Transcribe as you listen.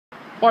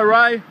Hi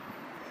Ray,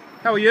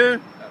 how are you?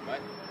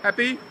 Mate.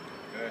 Happy?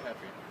 Very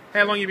happy.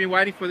 How long have you been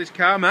waiting for this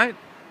car, mate?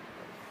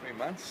 3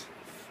 months.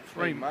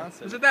 3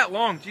 months. Is it that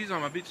long? Jeez,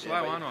 I'm a bit slow,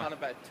 aren't I? Kind of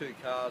about 2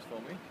 cars for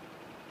me.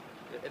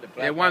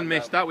 Yeah, one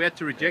messed up. We had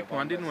to reject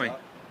one, didn't we? I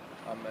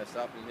messed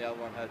up, and the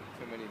other one had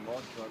too many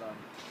mods, but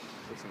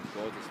looks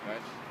gorgeous, mate.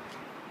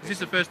 Is this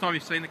the first time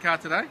you've seen the car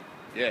today?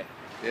 Yeah,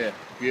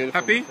 beautiful.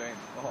 Happy? Machine.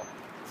 Oh,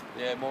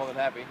 yeah, more than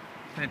happy.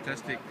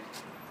 Fantastic.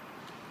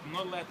 I'm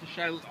not allowed to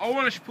show. I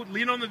want to put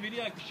Lynn on the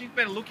video because she's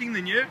better looking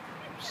than you.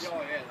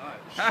 Oh yeah,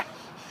 no.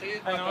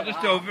 Hang on, I'll just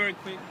do a very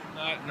quick.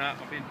 No,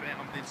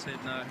 I've been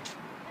said no.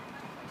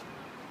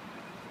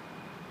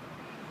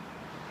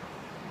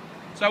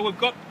 So we've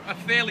got a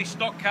fairly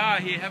stock car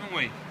here, haven't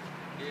we?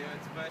 Yeah,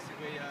 it's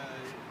basically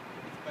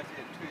a 2000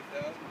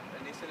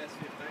 a Nissan S15.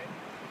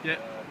 Yeah.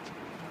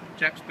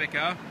 Jap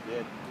Spec-R.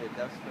 Yeah,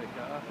 Jap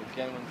Spec-R. The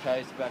genuine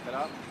case to back it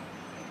up.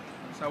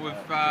 So we've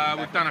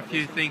done a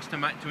few things to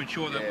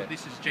ensure that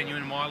this is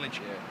genuine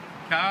mileage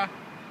car.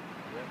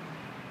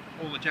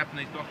 All the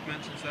Japanese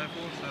documents and so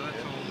forth. So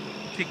that's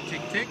all tick,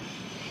 tick, tick.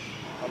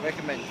 I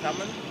recommend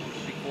coming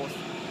because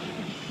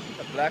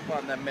the black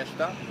one that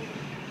messed up,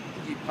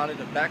 he punted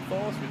it back for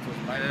us, which was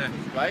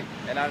great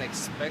and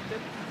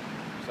unexpected.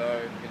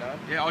 So you know.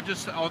 Yeah,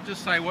 I'll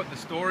just say what the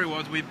story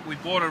was. We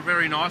bought a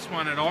very nice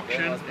one at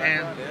auction,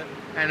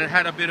 and it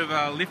had a bit of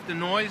a lifter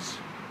noise.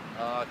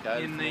 Oh,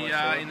 okay. In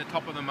the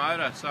top of the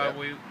motor, so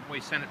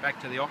we sent it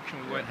back to the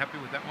auction. We weren't happy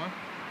with that one,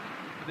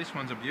 but this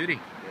one's a beauty.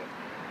 Yeah.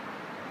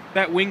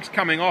 That wing's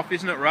coming off,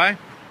 isn't it, Ray?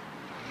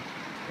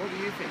 What do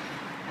you think?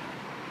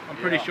 I'm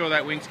pretty sure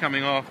that wing's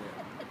coming off.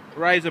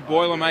 Ray's a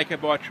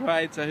boilermaker by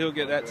trade, so he'll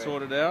get that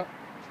sorted out.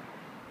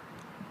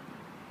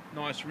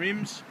 Nice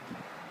rims.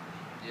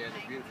 Yeah,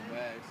 the beautiful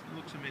bags.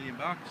 Looks $1 million.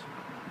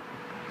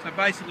 So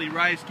basically,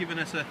 Ray's given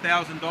us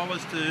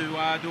 $1,000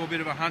 to do a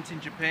bit of a hunt in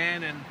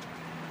Japan, and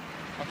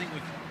I think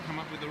we've come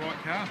up with the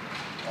right car.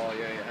 Oh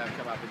yeah, you have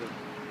come up with the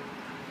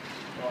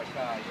right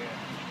car, yeah.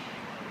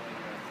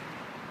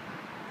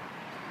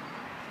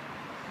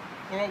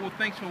 Alright, well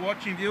thanks for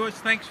watching, viewers.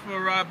 Thanks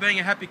for being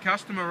a happy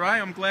customer, Ray.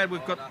 I'm glad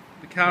we've got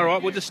the car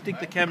right. We'll just stick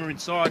the camera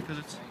inside because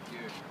it's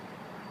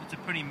a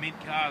pretty mid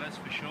car, that's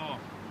for sure.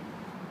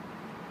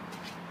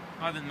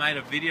 I haven't made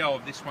a video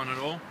of this one at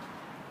all,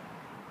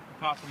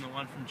 apart from the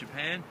one from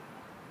Japan.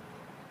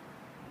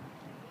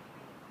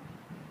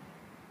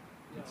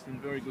 It's in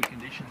very good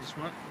condition, this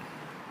one.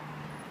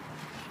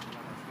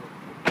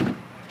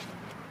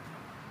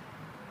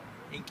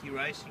 Inky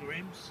racing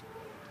rims.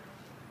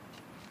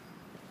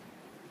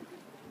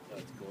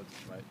 That's gorgeous,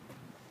 mate.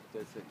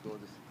 That's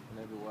gorgeous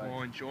in every way.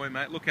 Oh, enjoy,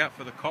 mate. Look out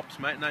for the cops,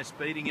 mate. No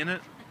speeding in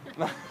it.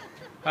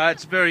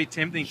 It's very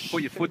tempting to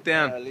put your foot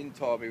down. Lynn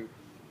told me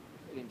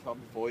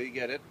before you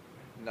get it,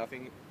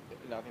 nothing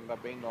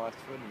but being nice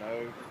to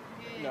it.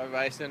 No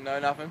racing, no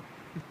nothing.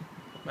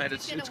 Mate,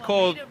 it's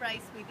called. To race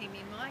with him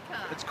in my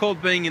car. It's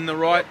called being in the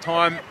right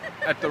time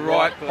at the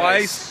right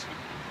place,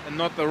 and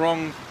not the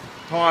wrong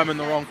time in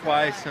the wrong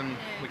place, and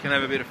we can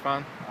have a bit of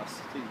fun.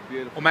 She's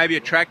beautiful. Or maybe a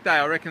track day.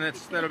 I reckon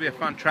that'll be a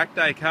fun track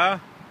day car.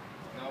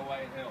 No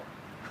way in hell.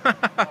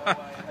 No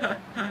way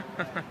in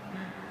hell.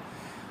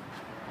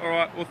 All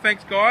right. Well,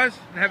 thanks, guys,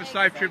 and have a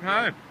safe trip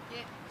home.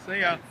 Yeah. See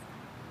ya.